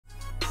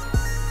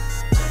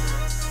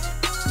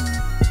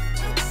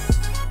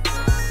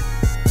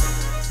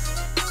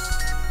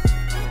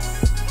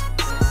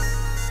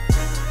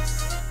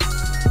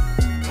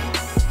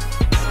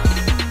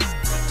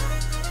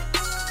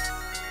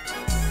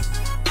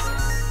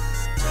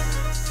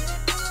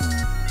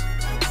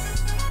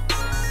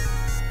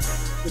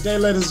Good day,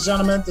 ladies and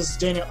gentlemen. This is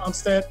Daniel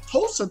Umstead,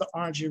 host of the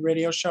RNG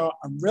Radio Show.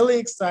 I'm really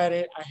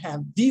excited. I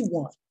have the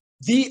one,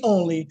 the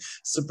only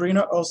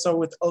Sabrina Oso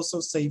with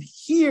Oso Safe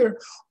here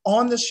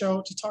on the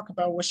show to talk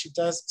about what she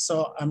does.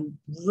 So I'm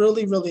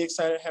really, really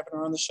excited having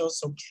her on the show.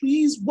 So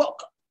please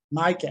welcome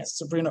my guest,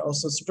 Sabrina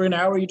Oso. Sabrina,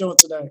 how are you doing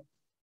today?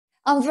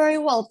 I'm very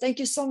well. Thank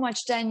you so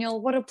much,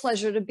 Daniel. What a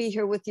pleasure to be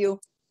here with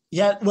you.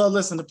 Yeah, well,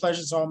 listen, the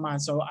pleasure's all mine.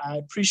 So I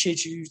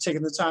appreciate you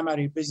taking the time out of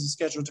your busy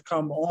schedule to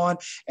come on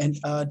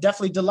and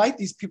definitely delight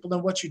these people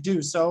in what you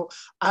do. So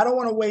I don't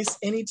want to waste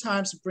any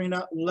time,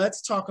 Sabrina.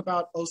 Let's talk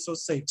about Oso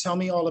Safe. Tell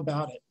me all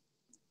about it.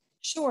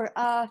 Sure.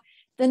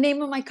 The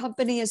name of my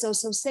company is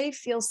Oso Safe.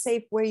 Feel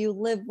safe where you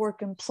live,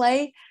 work, and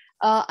play.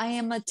 I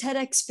am a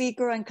TEDx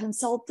speaker and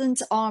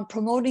consultant on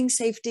promoting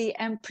safety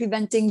and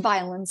preventing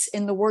violence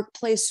in the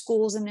workplace,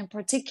 schools, and in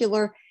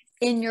particular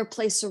in your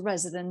place of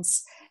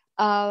residence.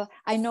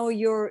 I know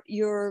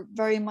you're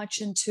very much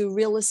into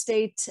real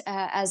estate,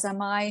 as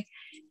am I,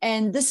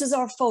 and this is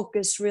our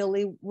focus,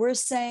 really. We're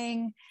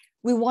saying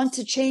we want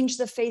to change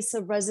the face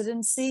of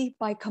residency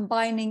by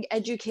combining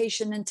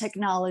education and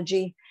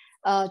technology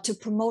to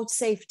promote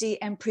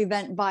safety and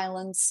prevent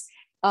violence,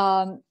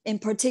 in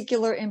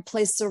particular in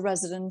place of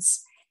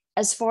residence.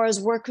 As far as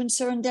we're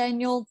concerned,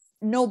 Daniel,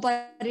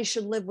 nobody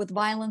should live with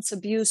violence,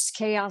 abuse,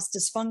 chaos,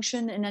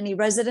 dysfunction in any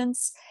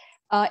residence.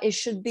 It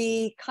should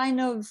be kind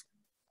of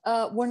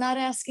we're not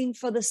asking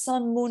for the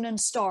sun, moon, and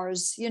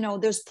stars. You know,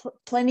 there's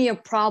plenty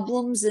of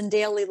problems in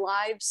daily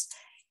lives,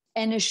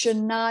 and it should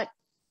not,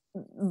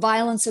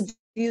 violence,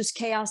 abuse,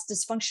 chaos,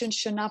 dysfunction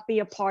should not be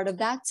a part of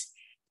that.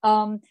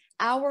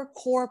 Our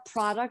core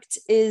product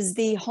is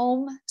the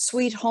Home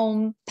Sweet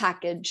Home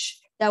package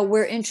that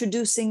we're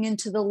introducing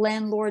into the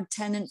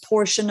landlord-tenant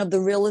portion of the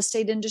real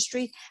estate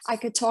industry. I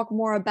could talk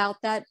more about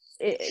that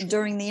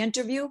during the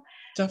interview.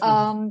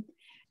 Definitely.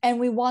 And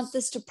we want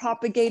this to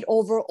propagate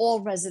over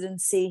all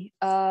residency,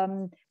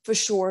 for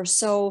sure.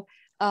 So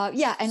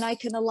yeah, and I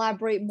can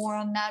elaborate more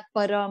on that,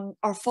 but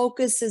our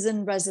focus is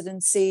in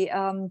residency.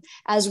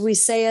 As we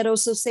say at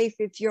Oso Safe,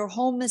 if your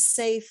home is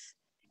safe,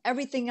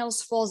 everything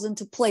else falls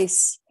into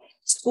place.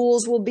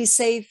 Schools will be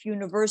safe,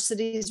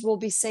 universities will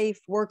be safe,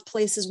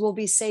 workplaces will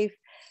be safe,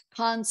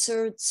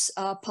 concerts,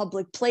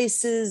 public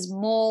places,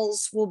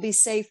 malls will be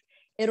safe.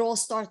 It all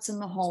starts in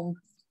the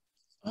home.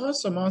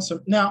 Awesome,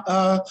 awesome. Now,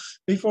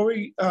 before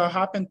we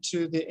hop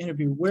into the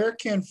interview, where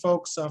can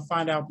folks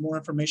find out more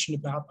information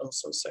about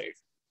Oso Safe?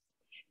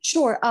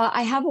 Sure.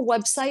 I have a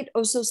website,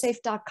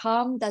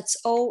 ososafe.com. That's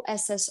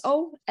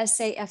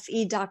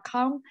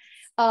OSSOSAFE.com.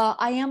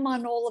 I am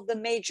on all of the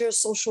major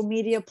social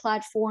media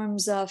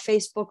platforms,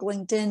 Facebook,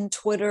 LinkedIn,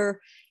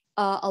 Twitter,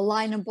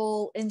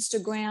 Alignable,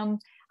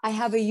 Instagram. I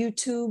have a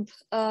YouTube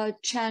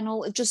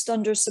channel just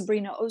under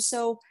Sabrina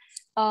Oso.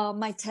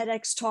 My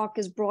TEDx talk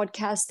is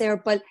broadcast there,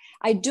 but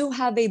I do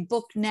have a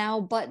book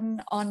now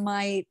button on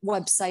my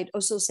website,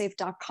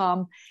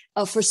 ososafe.com,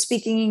 for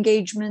speaking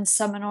engagements,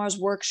 seminars,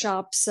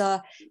 workshops,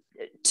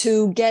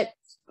 to get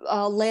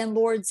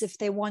landlords, if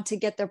they want to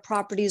get their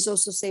properties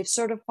Oso Safe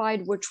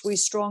certified, which we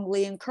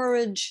strongly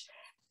encourage.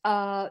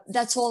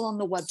 That's all on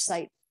the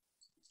website.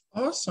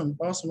 Awesome,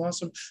 awesome,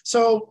 awesome.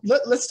 So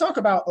let's talk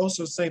about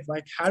Oso Safe.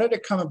 Like, how did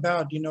it come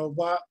about? You know,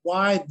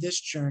 why this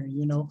journey?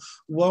 You know,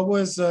 what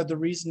was the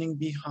reasoning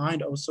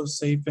behind Oso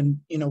Safe, and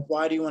you know,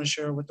 why do you want to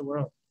share it with the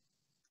world?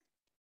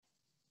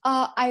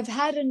 I've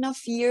had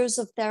enough years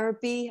of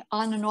therapy,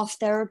 on and off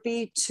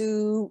therapy,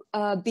 to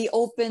be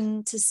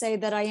open to say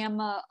that I am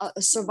a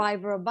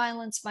survivor of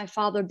violence. My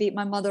father beat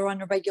my mother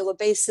on a regular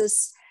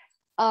basis.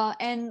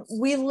 And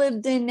we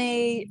lived in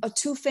a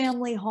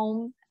two-family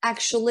home,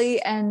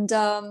 actually. And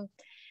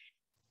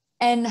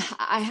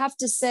I have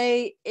to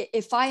say,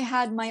 if I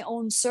had my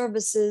own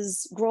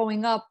services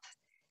growing up,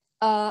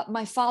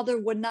 my father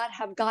would not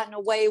have gotten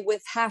away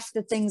with half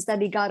the things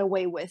that he got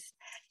away with.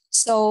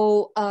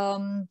 So,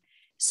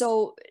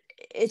 so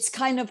it's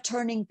kind of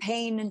turning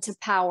pain into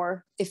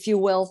power, if you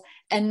will.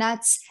 And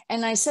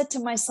I said to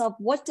myself,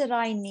 what did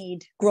I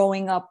need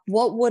growing up?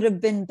 What would have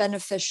been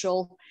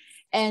beneficial?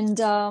 And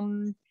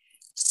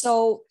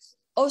so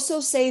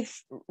Oso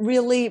Safe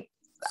really,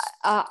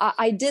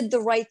 I did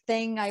the right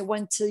thing. I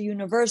went to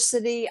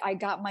university. I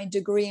got my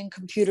degree in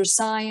computer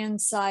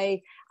science.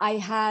 I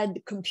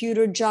had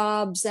computer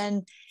jobs.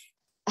 And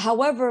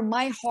however,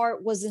 my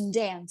heart was in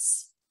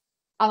dance.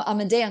 I'm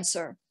a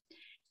dancer.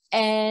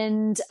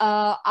 And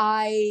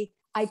I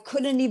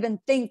couldn't even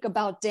think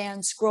about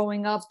dance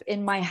growing up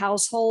in my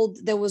household.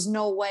 There was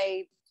no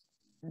way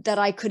that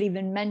I could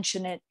even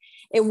mention it.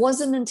 It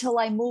wasn't until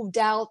I moved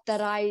out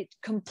that I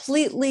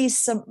completely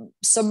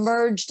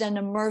submerged and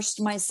immersed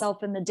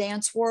myself in the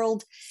dance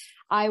world.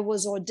 I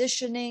was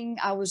auditioning,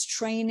 I was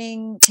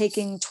training,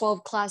 taking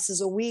 12 classes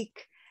a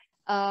week.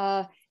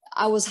 I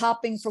was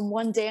hopping from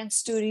one dance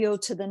studio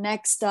to the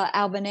next,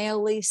 Alvin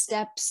Ailey,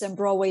 Steps, and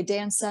Broadway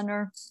Dance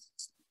Center.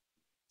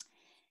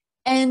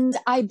 And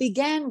I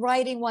began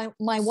writing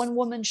my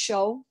one-woman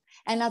show.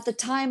 And at the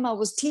time I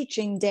was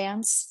teaching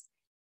dance.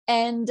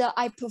 And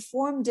I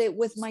performed it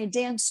with my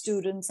dance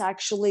students.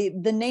 Actually,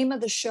 the name of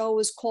the show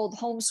is called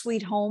Home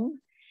Sweet Home.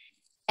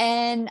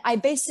 And I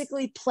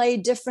basically play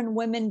different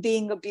women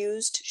being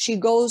abused. She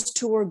goes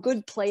to her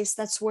good place.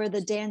 That's where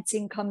the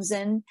dancing comes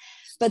in.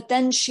 But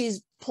then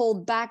she's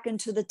pulled back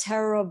into the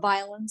terror of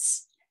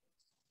violence.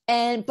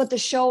 But the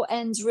show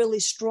ends really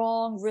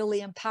strong,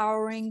 really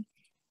empowering.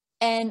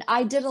 And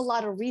I did a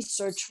lot of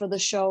research for the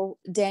show,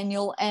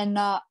 Daniel, and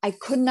I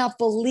could not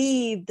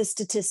believe the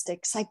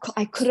statistics.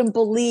 I couldn't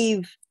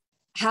believe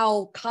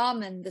how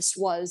common this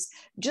was.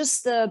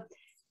 Just the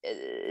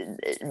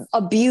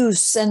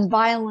abuse and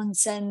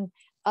violence and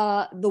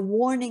the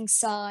warning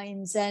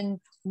signs and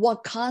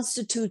what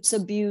constitutes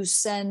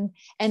abuse and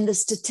the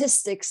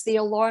statistics, the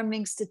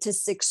alarming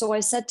statistics. So I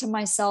said to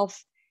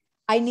myself,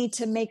 I need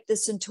to make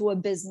this into a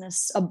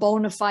business, a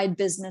bona fide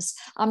business.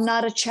 I'm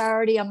not a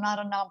charity. I'm not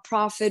a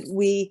nonprofit.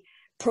 We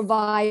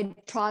provide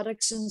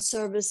products and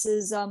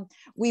services.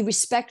 We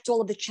respect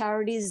all of the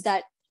charities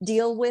that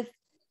deal with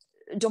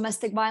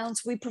domestic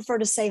violence. We prefer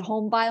to say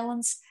home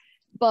violence,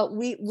 but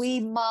we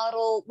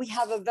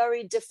have a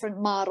very different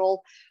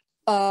model.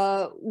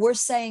 We're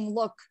saying,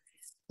 look,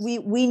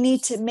 we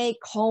need to make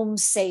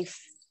homes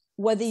safe.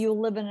 Whether you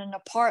live in an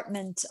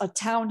apartment, a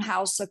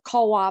townhouse, a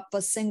co-op,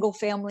 a single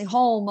family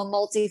home, a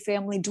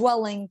multi-family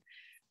dwelling,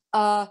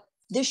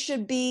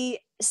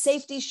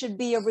 safety should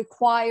be a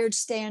required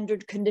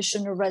standard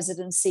condition of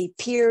residency,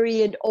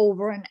 period,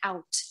 over and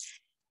out.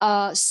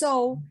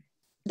 So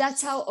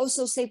that's how Oh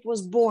So Safe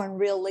was born,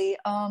 really,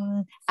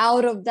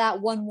 out of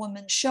that one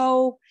woman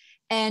show.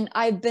 And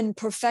I've been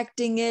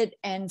perfecting it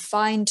and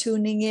fine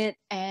tuning it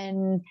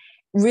and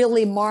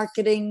really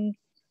marketing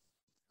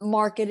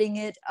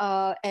it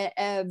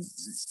to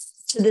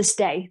this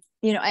day,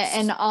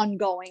 and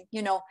ongoing,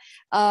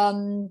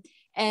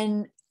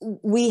 and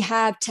we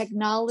have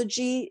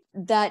technology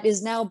that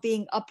is now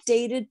being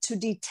updated to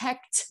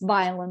detect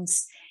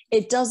violence.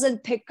 It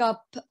doesn't pick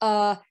up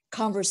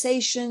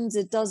conversations.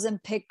 It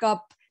doesn't pick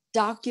up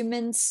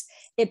documents.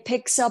 It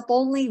picks up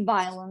only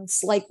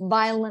violence, like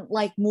violent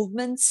like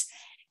movements.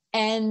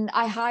 And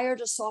I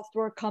hired a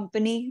software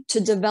company to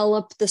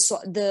develop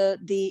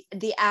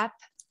the app.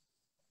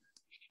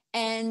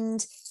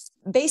 And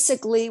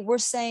basically, we're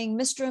saying,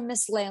 Mr. and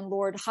Miss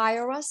Landlord,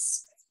 hire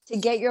us to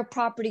get your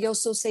property Oh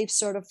So Safe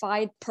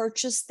certified,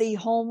 purchase the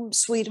Home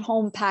Sweet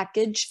Home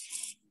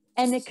package.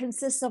 And it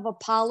consists of a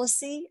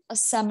policy, a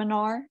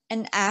seminar,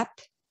 an app,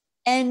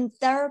 and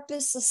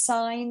therapists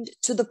assigned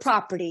to the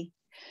property.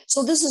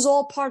 So this is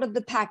all part of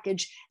the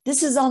package.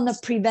 This is on the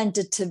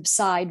preventative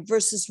side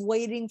versus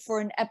waiting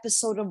for an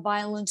episode of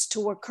violence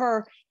to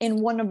occur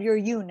in one of your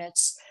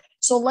units.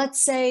 So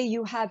let's say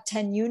you have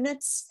 10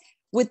 units.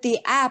 With the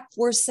app,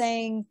 we're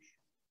saying,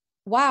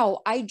 wow,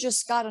 I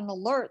just got an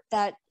alert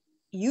that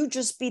you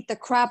just beat the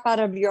crap out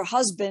of your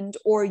husband,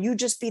 or you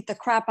just beat the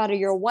crap out of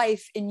your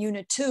wife in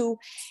unit 2.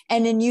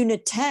 And in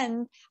unit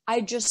 10,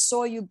 I just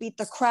saw you beat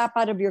the crap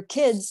out of your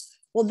kids.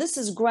 Well, this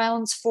is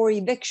grounds for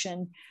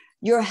eviction.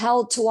 You're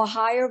held to a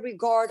higher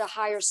regard, a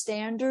higher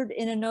standard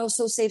in an Oh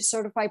So Safe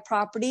certified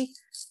property.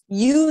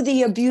 You,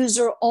 the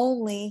abuser,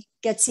 only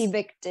gets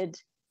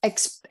evicted,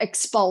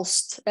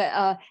 expulsed.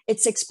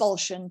 It's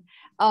expulsion.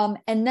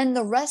 And then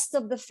the rest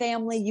of the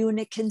family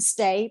unit can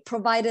stay,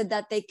 provided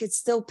that they could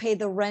still pay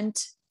the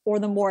rent or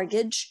the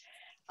mortgage.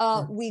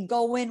 We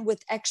go in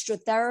with extra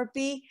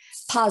therapy,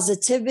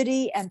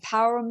 positivity,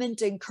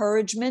 empowerment,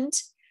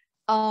 encouragement.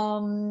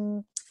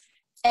 And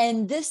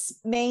this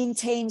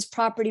maintains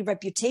property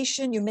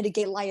reputation. You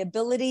mitigate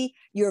liability.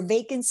 Your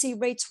vacancy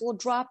rates will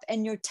drop,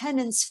 and your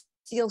tenants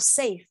feel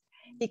safe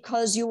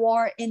because you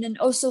are in an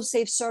Oh So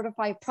Safe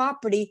certified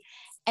property.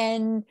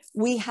 And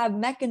we have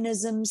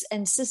mechanisms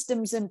and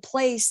systems in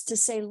place to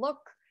say,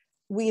 look,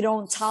 we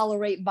don't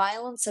tolerate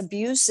violence,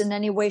 abuse in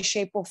any way,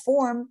 shape, or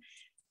form.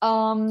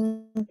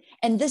 And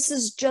this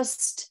is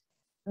just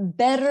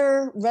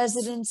better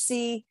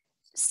residency,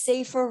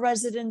 safer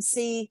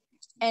residency,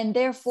 and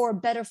therefore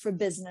better for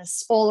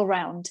business all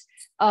around.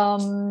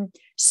 And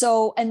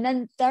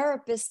then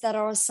therapists that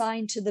are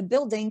assigned to the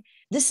building.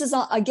 This is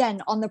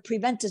again on the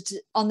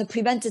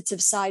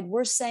preventative side.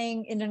 We're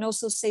saying in an Oh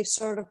So Safe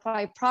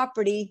certified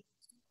property,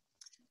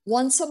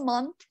 once a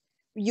month,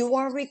 you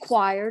are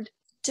required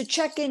to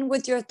check in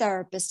with your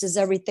therapist. Is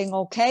everything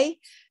okay?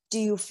 Do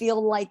you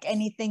feel like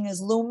anything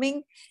is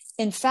looming?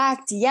 In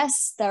fact,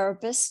 yes,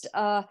 therapist.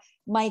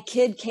 My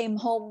kid came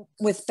home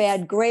with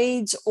bad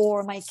grades,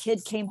 or my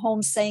kid came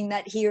home saying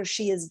that he or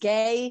she is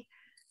gay.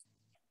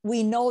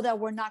 We know that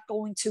we're not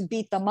going to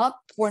beat them up.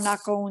 We're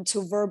not going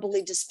to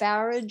verbally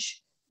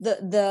disparage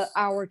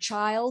our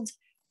child.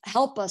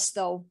 Help us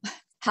though.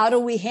 How do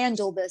we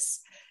handle this?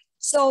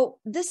 So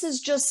this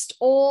is just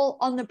all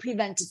on the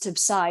preventative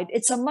side.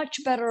 It's a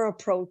much better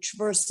approach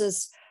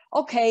versus,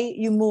 okay,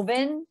 you move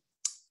in,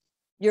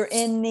 you're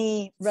in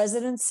the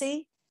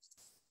residency,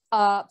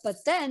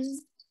 but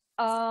then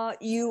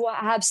you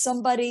have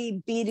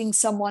somebody beating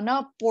someone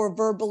up or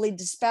verbally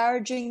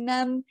disparaging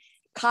them.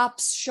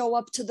 Cops show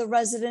up to the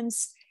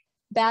residence.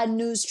 Bad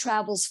news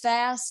travels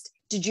fast.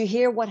 Did you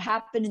hear what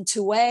happened in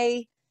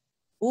 2A?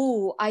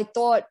 Ooh, I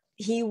thought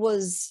he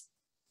was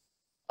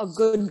a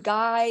good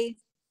guy.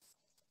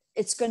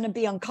 It's going to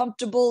be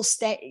uncomfortable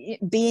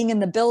being in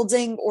the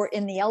building or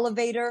in the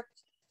elevator.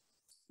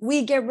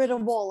 We get rid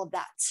of all of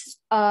that.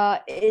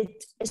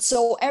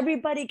 So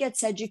everybody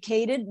gets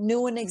educated,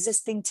 new and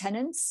existing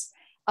tenants.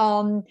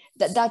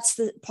 That's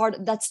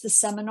the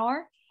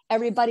seminar.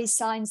 Everybody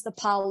signs the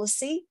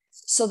policy.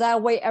 So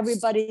that way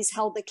everybody's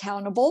held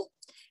accountable.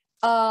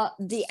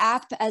 The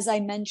app, as I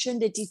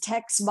mentioned, it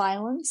detects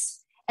violence.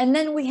 And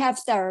then we have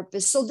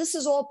therapists. So this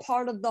is all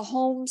part of the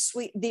home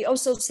suite, the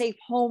OsoSafe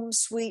home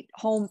suite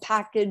home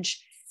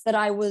package that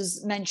I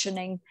was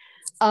mentioning.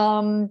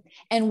 And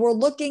we're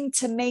looking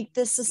to make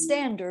this a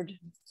standard.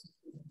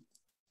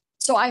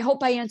 So I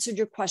hope I answered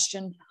your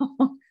question.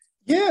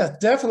 Yeah,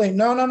 definitely.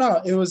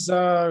 No. It was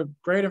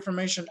great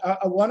information.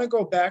 I want to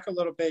go back a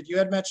little bit. You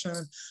had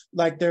mentioned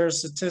like there are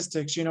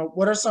statistics,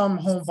 what are some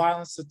home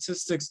violence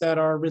statistics that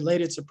are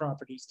related to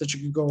properties that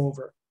you could go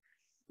over?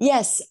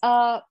 Yes.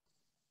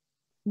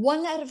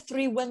 1 out of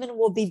 3 women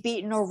will be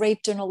beaten or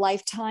raped in a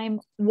lifetime.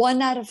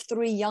 1 out of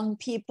 3 young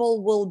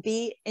people will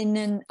be in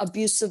an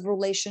abusive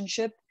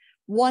relationship.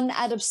 1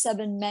 out of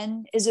 7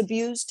 men is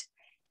abused.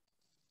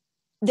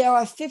 There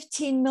are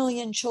 15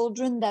 million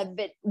children that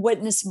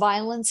witness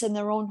violence in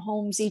their own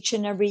homes each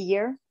and every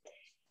year.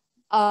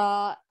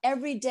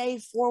 Every day,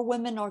 4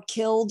 women are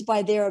killed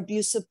by their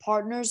abusive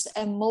partners,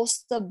 and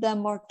most of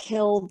them are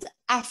killed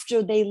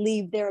after they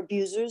leave their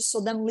abusers.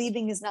 So them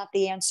leaving is not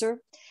the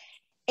answer.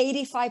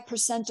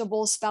 85% of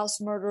all spouse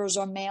murderers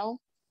are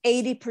male.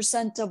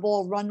 80% of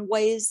all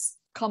runaways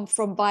come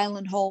from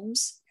violent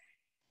homes.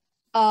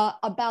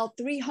 About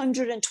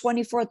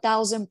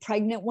 324,000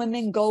 pregnant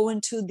women go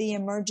into the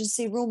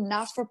emergency room,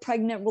 not for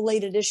pregnant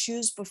related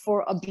issues, but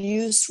for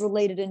abuse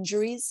related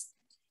injuries.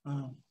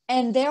 Wow.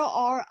 And there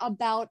are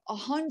about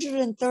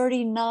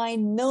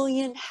 139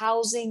 million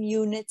housing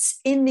units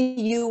in the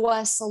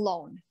US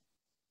alone.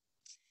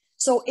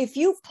 So if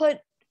you put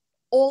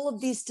all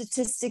of these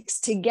statistics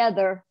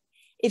together,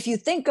 if you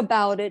think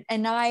about it,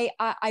 and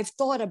I've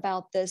thought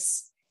about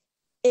this,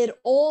 it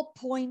all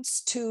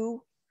points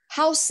to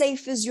how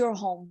safe is your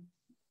home?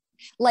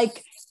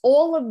 Like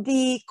all of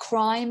the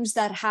crimes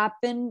that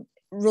happen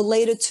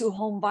related to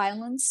home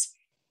violence,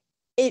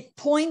 it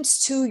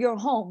points to your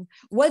home,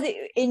 whether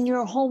in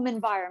your home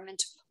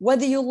environment,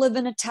 whether you live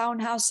in a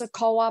townhouse, a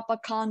co-op, a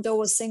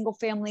condo, a single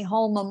family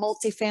home, a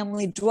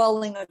multifamily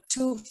dwelling, a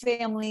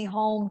 2-family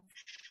home,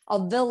 a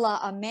villa,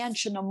 a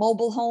mansion, a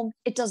mobile home,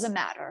 it doesn't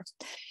matter.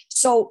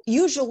 So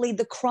usually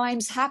the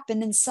crimes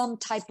happen in some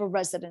type of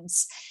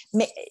residence.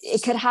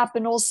 It could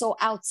happen also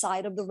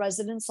outside of the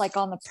residence, like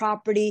on the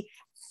property,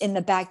 in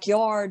the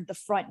backyard, the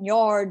front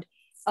yard.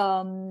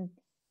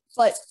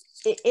 But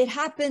it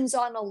happens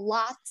on a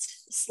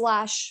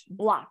lot/block,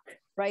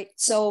 right?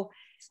 So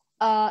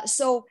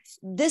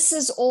this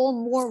is all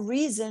more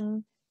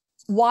reason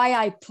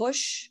why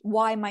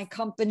why my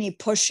company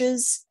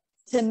pushes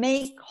to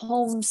make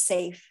homes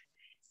safe.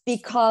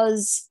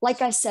 Because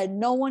like I said,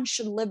 no one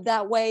should live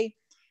that way.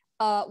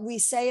 We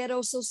say at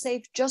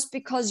OsoSafe, just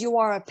because you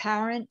are a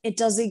parent, it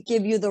doesn't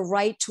give you the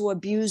right to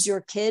abuse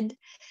your kid,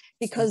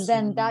 because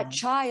then that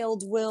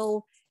child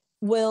will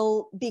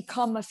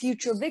become a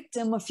future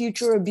victim, a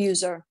future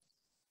abuser.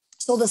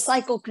 So the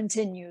cycle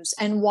continues.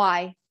 And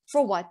why?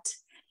 For what?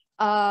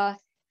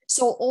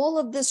 So all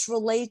of this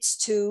relates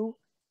to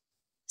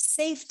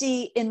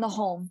safety in the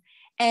home.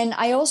 And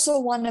I also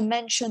want to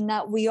mention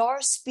that we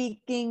are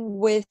speaking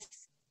with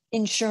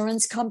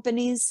insurance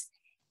companies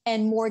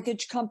and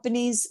mortgage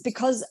companies,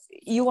 because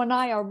you and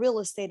I are real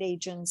estate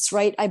agents,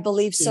 right? I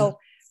believe so. Yeah.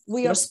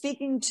 We are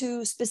speaking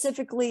to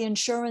specifically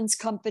insurance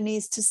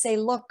companies to say,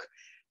 look,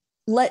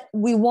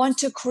 we want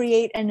to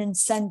create an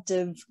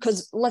incentive,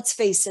 because let's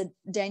face it,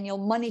 Daniel,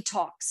 money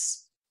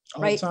talks,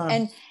 right?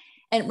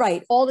 And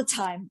right, all the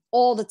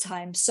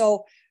time.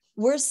 So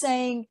we're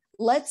saying,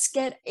 let's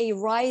get a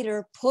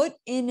rider put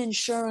in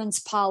insurance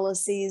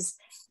policies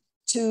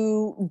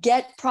to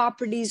get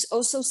properties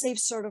OsoSafe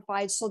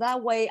certified. So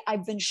that way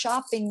I've been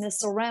shopping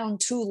this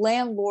around to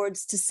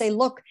landlords to say,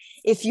 look,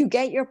 if you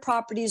get your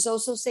properties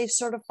OsoSafe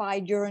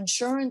certified, your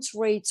insurance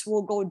rates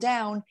will go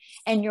down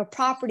and your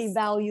property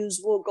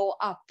values will go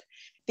up,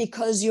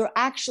 because you're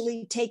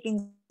actually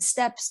taking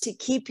steps to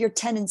keep your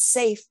tenants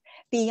safe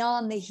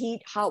beyond the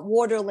heat, hot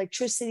water,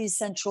 electricity,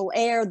 central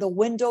air, the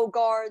window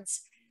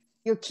guards.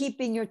 You're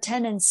keeping your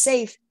tenants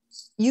safe.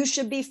 You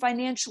should be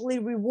financially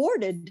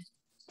rewarded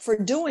for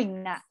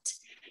doing that.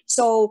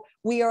 So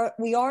we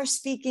are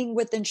speaking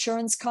with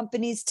insurance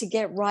companies to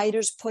get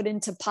riders put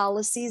into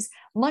policies,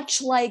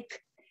 much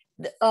like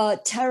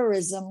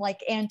terrorism,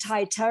 like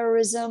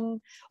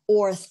anti-terrorism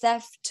or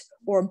theft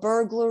or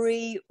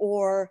burglary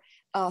or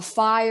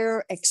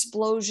fire,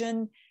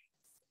 explosion,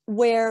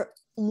 where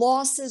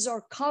losses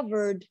are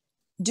covered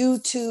due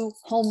to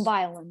home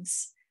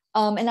violence.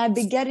 And I've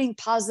been getting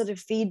positive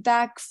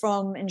feedback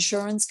from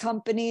insurance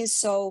companies.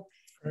 So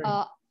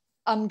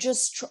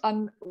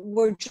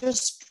we're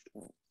just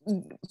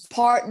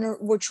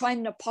we're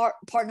trying to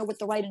partner with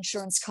the right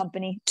insurance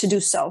company to do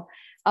so.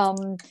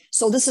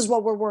 So this is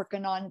what we're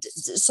working on.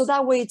 So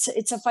that way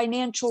it's a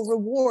financial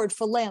reward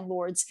for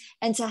landlords,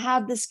 and to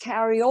have this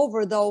carry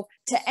over though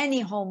to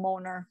any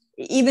homeowner,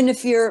 even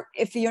if you're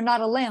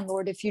not a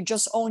landlord, if you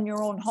just own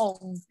your own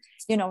home,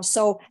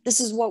 so this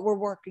is what we're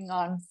working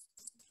on.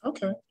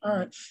 Okay. All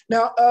right.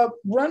 Now,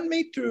 run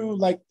me through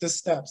like the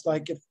steps.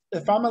 Like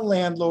if I'm a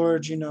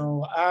landlord,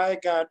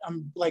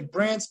 I'm like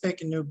brand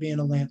spanking new being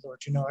a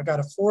landlord. I got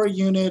a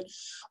 4-unit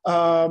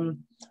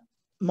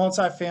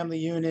multifamily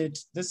unit.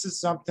 This is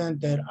something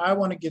that I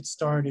want to get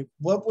started.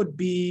 What would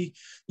be,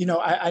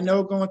 I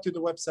know going through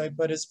the website,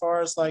 but as far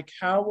as like,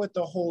 how would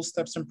the whole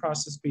steps and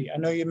process be? I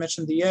know you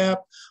mentioned the app.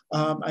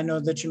 I know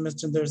that you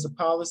mentioned there's a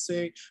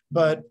policy,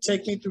 but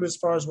take me through as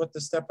far as what the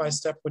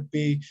step-by-step would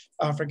be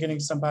for getting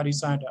somebody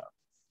signed up.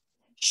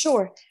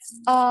 Sure.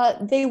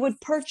 They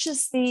would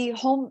purchase the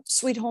home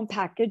sweet home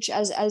package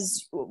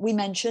as we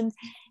mentioned.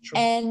 Sure.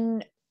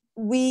 And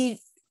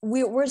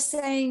we're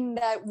saying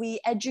that we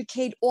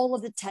educate all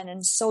of the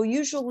tenants. So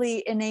usually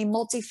in a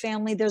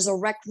multifamily, there's a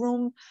rec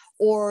room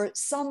or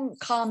some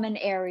common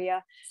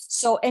area.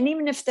 So, and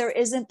even if there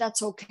isn't,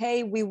 that's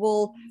okay. We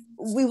will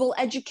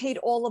educate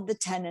all of the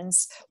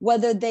tenants,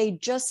 whether they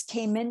just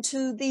came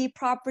into the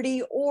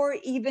property or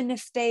even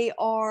if they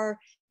are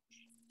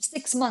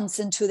 6 months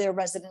into their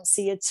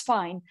residency, it's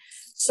fine.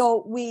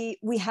 So we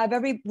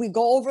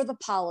go over the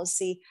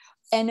policy.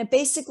 And it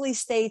basically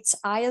states,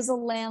 I, as a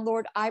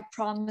landlord, I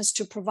promise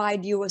to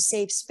provide you a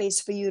safe space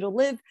for you to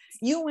live.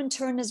 You, in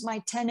turn, as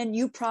my tenant,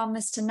 you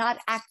promise to not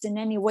act in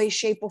any way,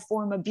 shape, or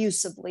form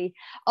abusively.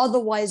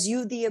 Otherwise,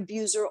 you, the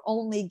abuser,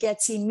 only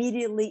gets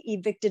immediately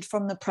evicted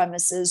from the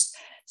premises.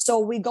 So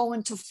we go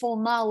into full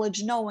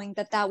knowledge, knowing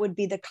that that would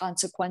be the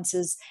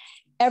consequences.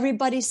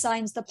 Everybody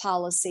signs the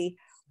policy.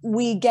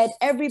 We get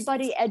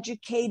everybody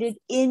educated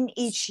in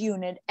each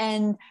unit.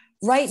 And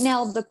right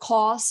now, the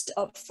cost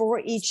for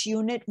each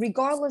unit,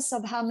 regardless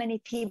of how many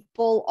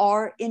people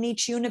are in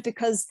each unit,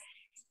 because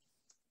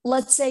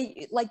let's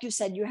say, like you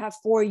said, you have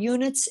 4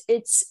 units,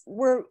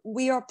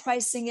 we are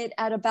pricing it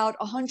at about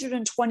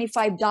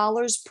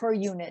 $125 per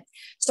unit.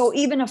 So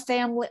even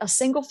a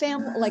single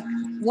family, like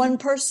one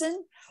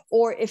person,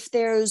 or if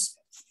there's,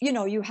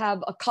 you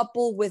have a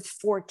couple with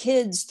 4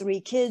 kids,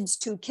 3 kids,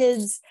 2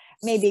 kids,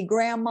 maybe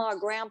grandma,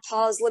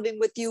 grandpa's living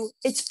with you,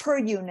 it's per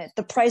unit.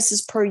 The price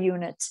is per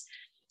unit.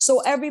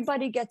 So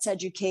everybody gets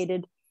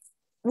educated.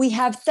 We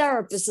have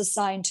therapists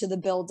assigned to the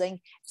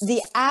building.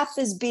 The app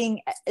is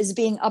being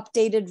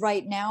updated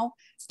right now,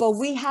 but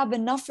we have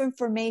enough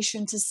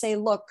information to say,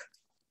 look,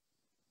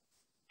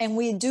 and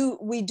we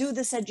do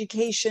this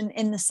education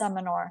in the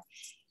seminar.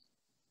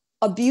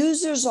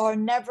 Abusers are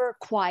never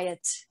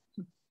quiet.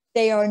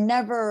 They are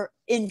never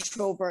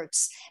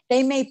introverts.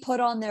 They may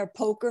put on their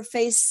poker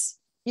face,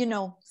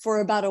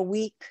 for about a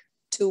week,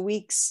 2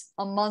 weeks,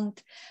 a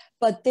month,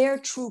 but their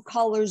true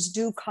colors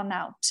do come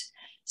out.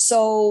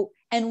 So,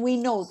 and we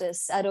know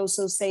this at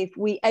OSO Safe,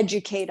 we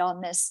educate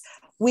on this.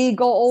 We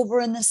go over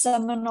in the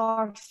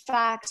seminar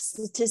facts,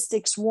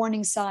 statistics,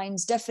 warning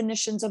signs,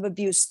 definitions of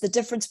abuse, the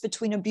difference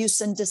between abuse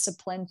and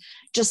discipline,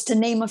 just to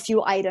name a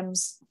few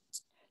items.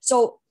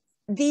 So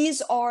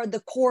these are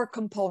the core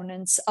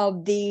components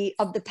of the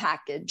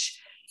package.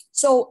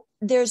 So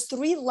there's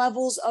 3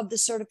 levels of the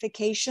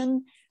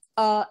certification.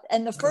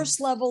 And the first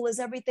level is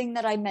everything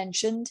that I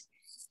mentioned.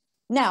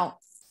 Now,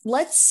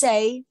 let's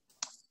say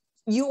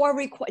you are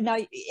now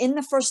in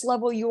the first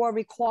level, you are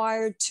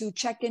required to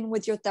check in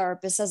with your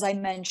therapist, as I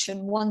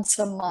mentioned, once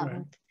a month.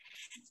 Right.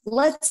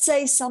 Let's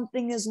say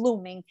something is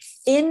looming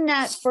in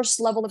that first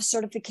level of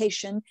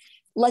certification.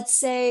 Let's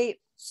say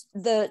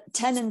the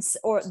tenants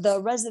or the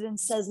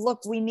resident says,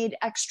 look, we need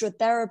extra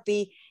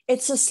therapy.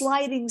 It's a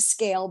sliding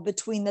scale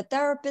between the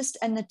therapist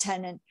and the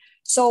tenant.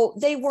 So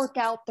they work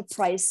out the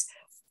price.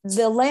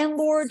 The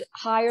landlord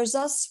hires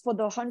us for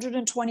the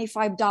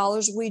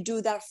 $125. We do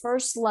that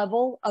first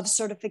level of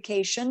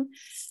certification.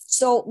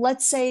 So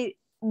let's say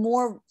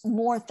more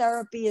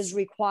therapy is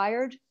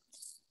required.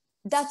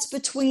 That's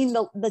between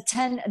the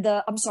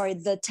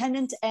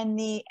tenant and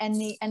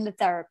the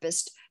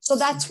therapist. So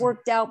that's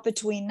worked out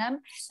between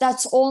them.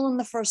 That's all in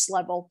the first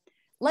level.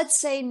 Let's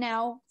say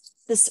now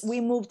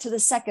we move to the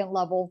second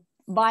level.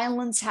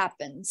 Violence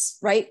happens,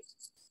 right?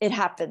 It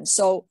happens.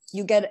 So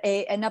you get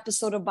an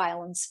episode of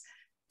violence.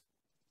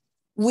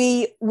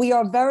 We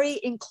are very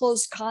in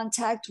close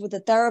contact with the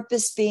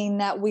therapist, being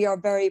that we are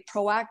very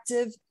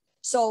proactive.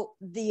 So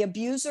the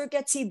abuser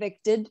gets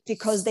evicted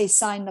because they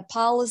signed the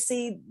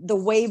policy, the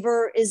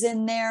waiver is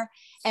in there.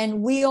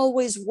 And we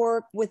always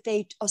work with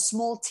a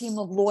small team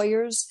of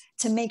lawyers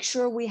to make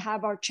sure we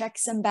have our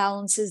checks and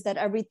balances, that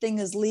everything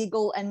is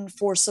legal and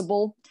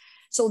enforceable.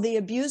 So the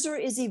abuser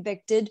is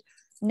evicted.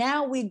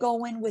 Now we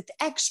go in with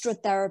extra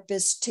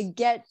therapists to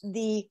get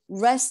the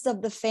rest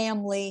of the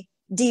family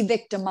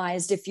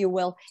de-victimized, if you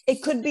will.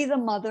 It could be the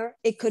mother,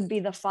 it could be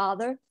the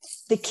father.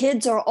 The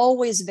kids are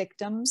always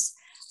victims.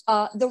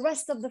 The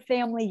rest of the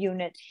family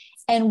unit.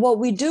 And what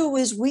we do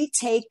is we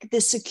take the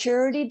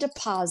security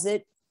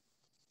deposit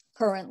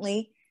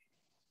currently.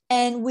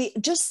 And we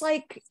just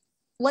like,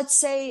 let's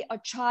say a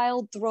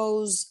child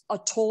throws a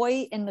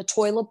toy in the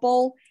toilet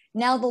bowl.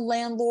 Now the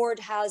landlord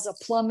has a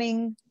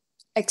plumbing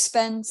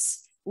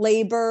expense,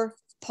 labor,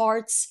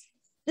 parts.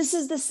 This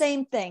is the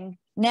same thing.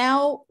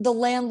 Now the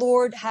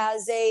landlord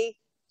has a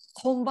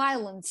home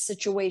violence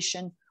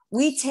situation.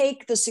 We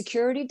take the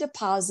security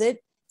deposit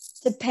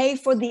to pay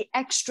for the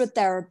extra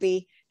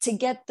therapy to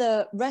get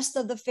the rest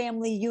of the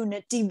family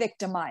unit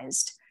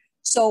de-victimized.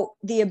 So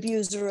the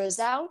abuser is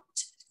out.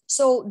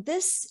 So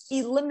this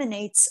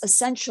eliminates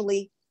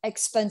essentially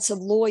expensive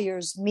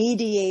lawyers,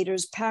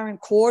 mediators,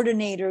 parent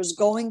coordinators,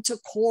 going to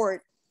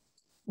court.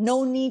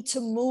 No need to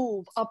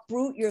move,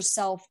 uproot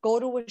yourself, go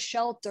to a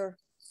shelter.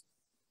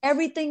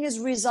 Everything is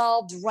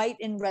resolved right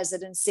in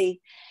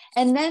residency.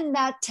 And then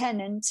that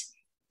tenant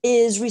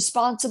is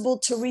responsible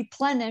to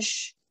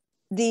replenish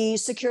the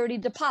security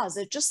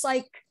deposit, just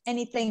like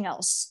anything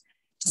else.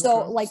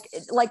 So like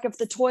if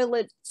the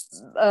toilet,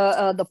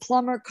 the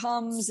plumber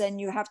comes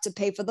and you have to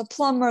pay for the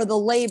plumber, the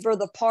labor,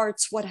 the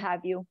parts, what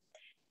have you.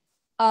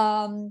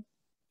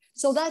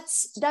 So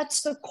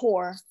that's the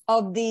core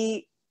of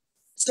the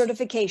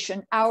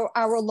certification.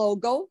 Our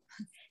logo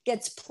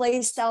gets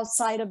placed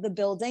outside of the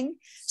building.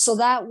 So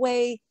that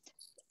way,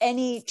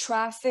 any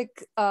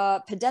traffic,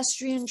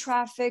 pedestrian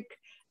traffic,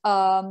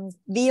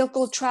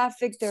 vehicle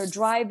traffic, they're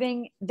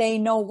driving, they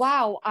know,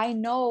 wow, I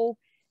know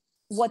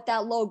what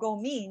that logo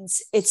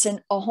means. It's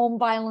a home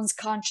violence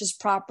conscious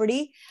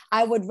property.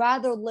 I would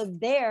rather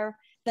live there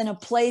than a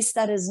place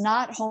that is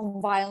not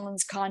home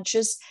violence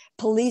conscious.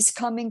 Police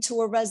coming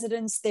to a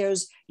residence,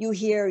 you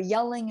hear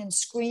yelling and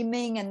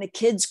screaming and the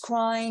kids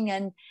crying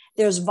and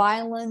there's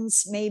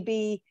violence,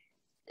 maybe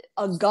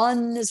a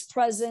gun is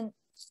present.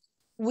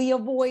 We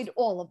avoid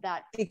all of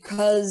that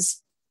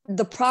because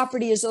the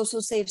property is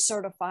also safe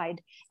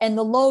certified and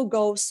the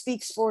logo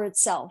speaks for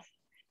itself.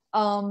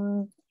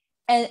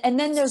 And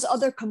then there's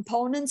other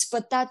components,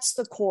 but that's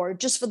the core.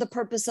 Just for the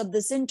purpose of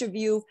this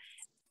interview,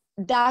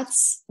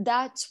 that's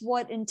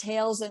what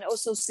entails an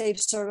also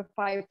safe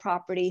certified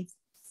property.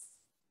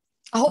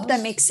 I hope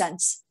that makes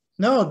sense.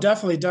 No,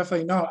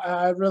 definitely. No,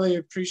 I really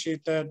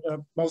appreciate that.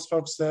 Most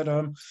folks that,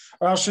 or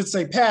I should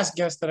say past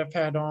guests that I've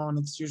had on,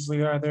 it's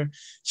usually either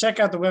check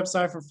out the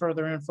website for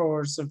further info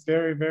or it's a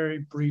very, very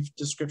brief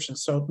description.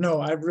 So no,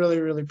 I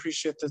really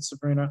appreciate that,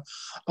 Sabrina.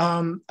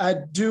 I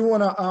do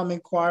want to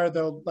inquire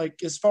though,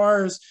 like as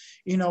far as,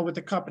 with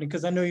the company,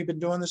 because I know you've been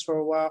doing this for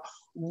a while,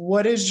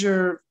 what is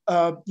your,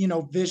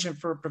 vision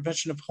for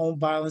prevention of home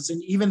violence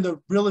and even the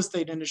real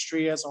estate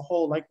industry as a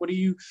whole? Like, what do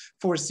you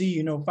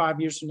foresee, 5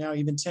 years from now,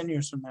 even 10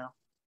 years from now?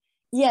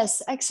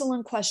 Yes,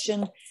 excellent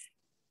question.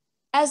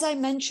 As I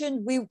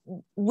mentioned,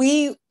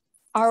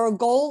 our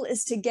goal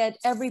is to get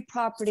every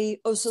property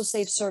OSO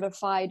Safe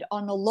certified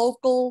on a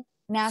local,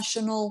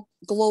 national,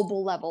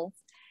 global level.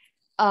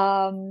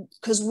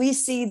 Because we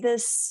see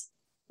this,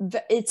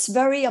 it's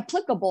very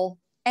applicable.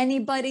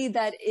 Anybody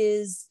that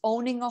is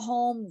owning a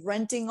home,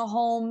 renting a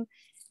home,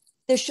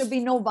 there should be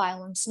no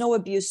violence, no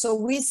abuse. So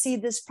we see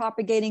this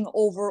propagating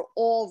over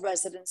all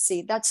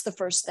residency. That's the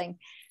first thing.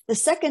 The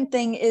second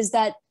thing is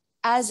that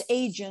as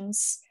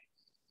agents,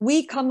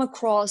 we come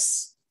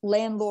across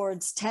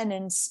landlords,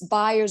 tenants,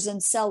 buyers,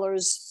 and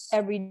sellers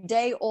every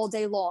day, all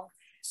day long.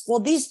 Well,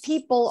 these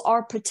people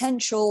are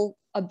potential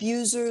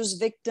abusers,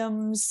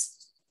 victims.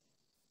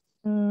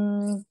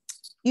 You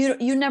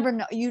never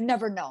know. You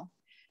never know.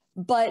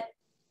 But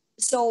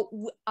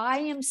so I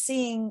am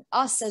seeing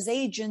us as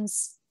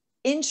agents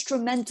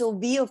instrumental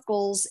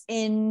vehicles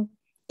in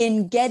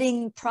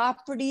getting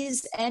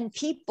properties and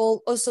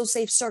people OSO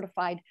Safe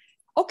certified.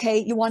 Okay,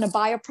 you want to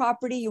buy a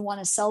property, you want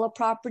to sell a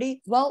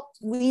property. Well,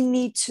 we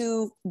need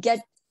to get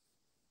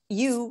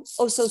you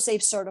OSO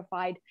Safe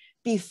certified.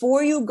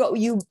 Before you go,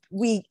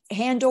 we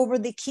hand over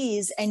the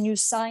keys and you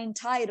sign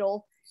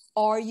title.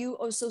 Are you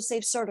OSO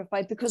Safe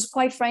certified? Because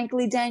quite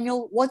frankly,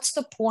 Daniel, what's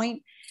the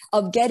point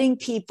of getting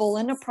people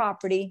in a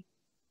property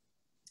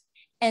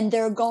and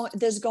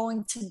there's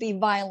going to be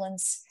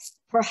violence,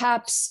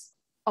 perhaps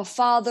a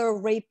father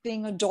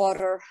raping a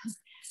daughter,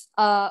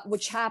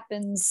 which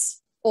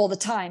happens all the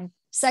time,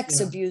 sex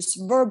abuse,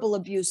 verbal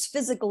abuse,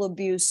 physical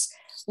abuse.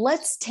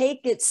 Let's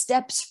take it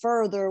steps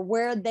further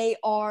where they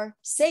are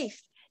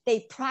safe. They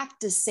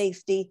practice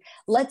safety.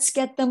 Let's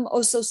get them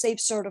OSO Safe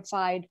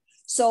certified.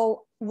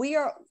 So we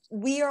are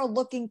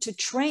looking to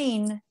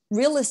train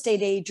real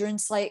estate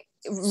agents like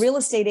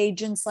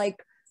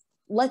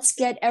let's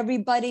get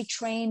everybody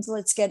trained.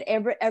 Let's get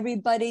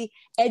everybody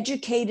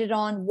educated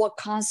on what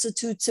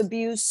constitutes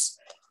abuse.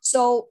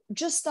 So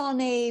just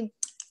from a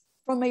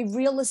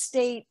real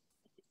estate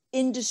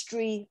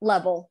industry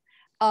level,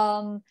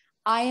 I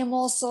am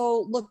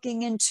also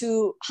looking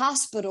into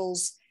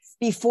hospitals.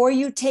 Before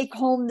you take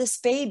home this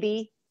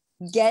baby,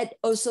 get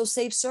OSO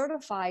Safe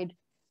certified,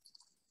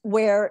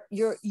 where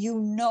you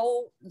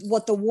know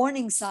what the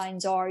warning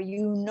signs are,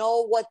 you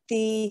know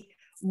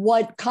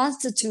what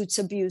constitutes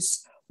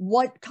abuse,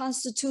 what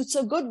constitutes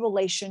a good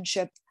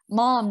relationship.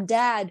 Mom,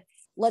 dad,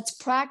 let's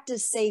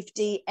practice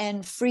safety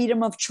and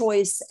freedom of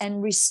choice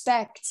and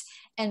respect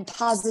and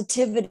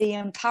positivity,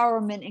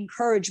 empowerment,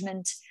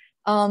 encouragement.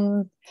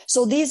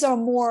 So these are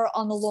more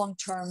on the long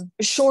term,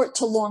 short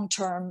to long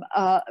term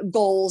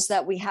goals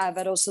that we have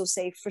at Also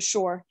Safe for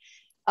sure.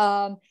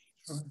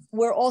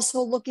 We're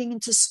also looking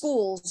into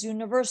schools,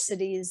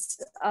 universities,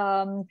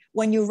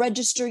 when you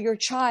register your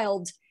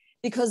child,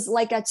 because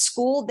like at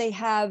school, they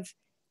have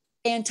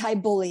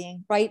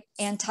anti-bullying, right?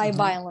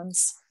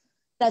 Anti-violence.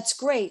 That's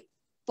great.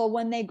 But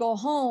when they go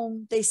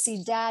home, they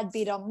see dad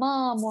beat up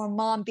mom or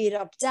mom beat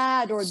up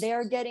dad, or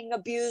they're getting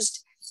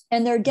abused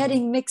and they're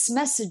getting mixed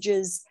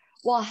messages.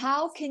 Well,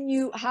 how can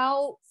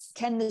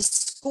the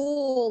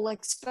school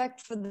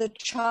expect for the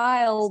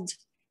child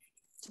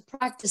to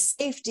practice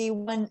safety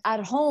when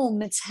at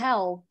home it's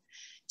hell?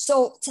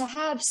 So to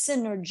have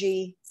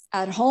synergy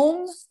at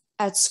home,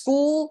 at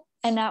school,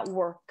 and at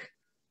work.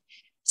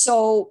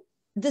 So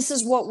this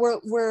is what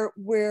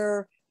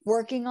we're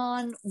working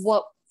on,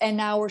 and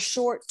our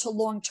short to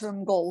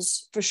long-term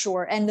goals for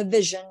sure, and the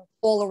vision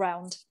all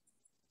around.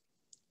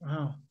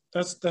 Wow,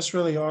 that's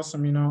really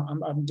awesome. You know,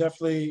 I'm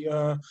definitely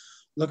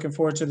looking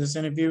forward to this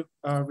interview,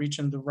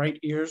 reaching the right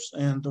ears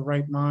and the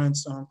right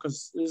minds,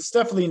 because it's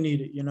definitely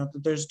needed. You know,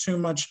 there's too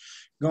much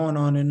going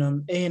on,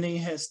 and A&E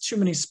has too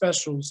many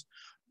specials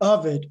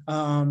of it,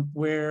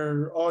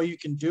 where all you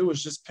can do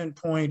is just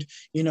pinpoint,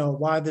 you know,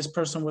 why this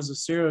person was a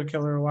serial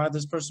killer or why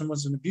this person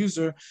was an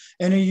abuser,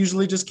 and it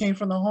usually just came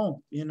from the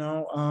home. You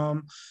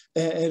know,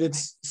 and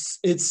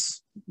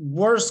it's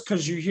worse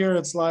because you hear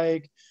it's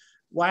like,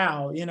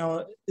 wow, you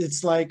know,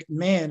 it's like,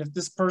 man, if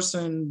this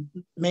person,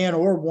 man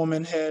or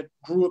woman, had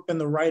grew up in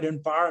the right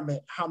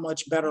environment, how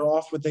much better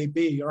off would they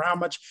be, or how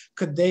much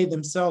could they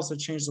themselves have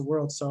changed the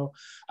world? So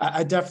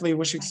I definitely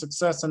wish you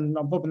success, and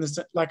I'm hoping this,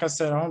 like I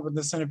said, I hope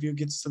this interview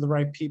gets to the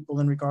right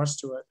people in regards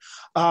to it.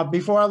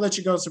 Before I let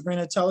you go,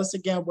 Sabrina, tell us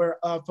again where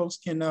folks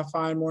can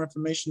find more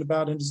information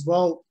about it as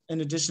well,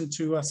 in addition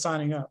to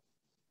signing up.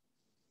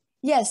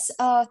 Yes,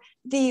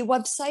 the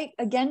website,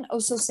 again,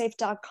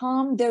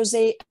 ososafe.com. There's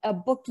a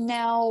book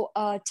now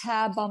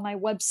tab on my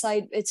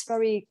website. It's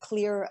very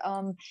clear.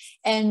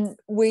 And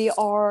we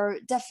are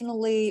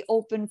definitely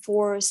open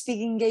for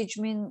speaking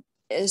engagements,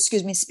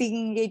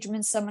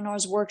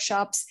 seminars,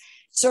 workshops,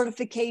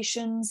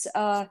 certifications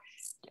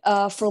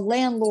for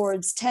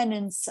landlords,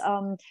 tenants,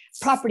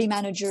 property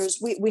managers.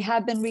 We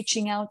have been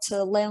reaching out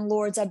to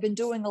landlords. I've been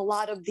doing a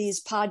lot of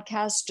these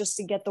podcasts just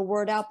to get the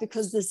word out,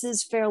 because this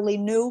is fairly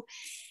new.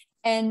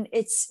 And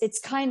it's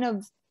kind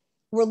of,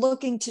 we're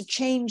looking to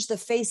change the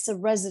face of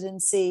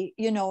residency.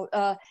 You know,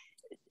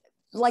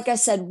 like I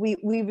said, we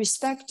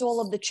respect all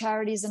of the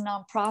charities and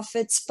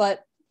nonprofits,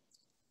 but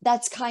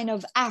that's kind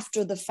of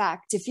after the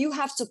fact. If you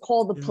have to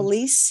call the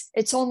police,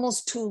 it's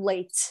almost too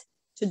late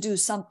to do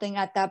something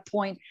at that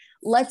point.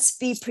 Let's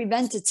be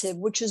preventative,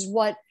 which is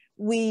what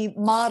we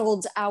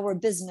modeled our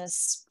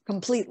business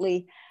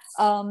completely.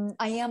 I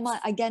am,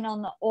 again,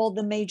 on all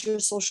the major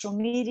social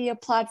media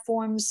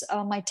platforms.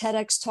 My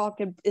TEDx talk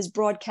is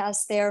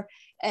broadcast there.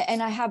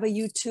 And I have a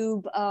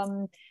YouTube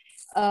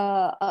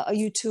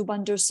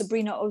under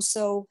Sabrina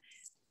Osso.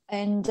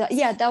 And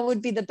yeah, that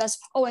would be the best.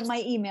 Oh, and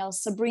my email,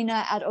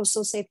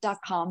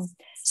 sabrina@ososafe.com.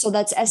 So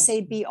that's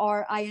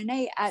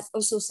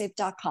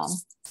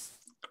SABRINA@ososafe.com.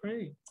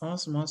 Great.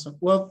 Awesome.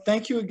 Well,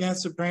 thank you again,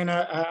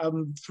 Sabrina.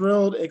 I'm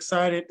thrilled,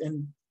 excited,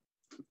 and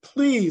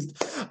pleased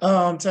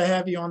to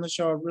have you on the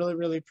show. I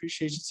really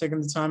appreciate you taking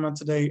the time out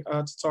today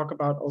to talk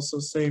about Also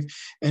Safe,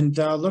 and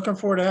looking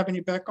forward to having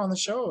you back on the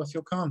show if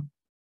you'll come.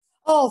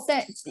 Oh,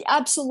 thanks.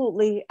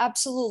 Absolutely.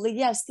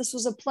 Yes, this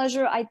was a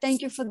pleasure. I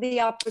thank you for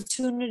the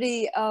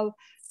opportunity.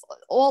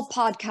 All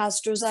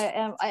podcasters,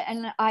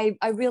 I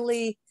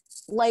really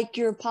like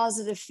your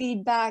positive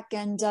feedback,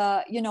 and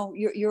you know,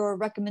 your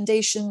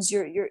recommendations,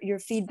 your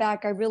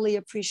feedback. I really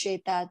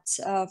appreciate that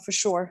for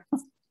sure.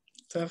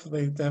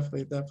 Definitely.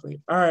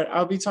 All right,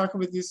 I'll be talking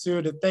with you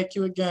soon, and thank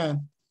you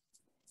again.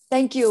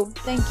 Thank you.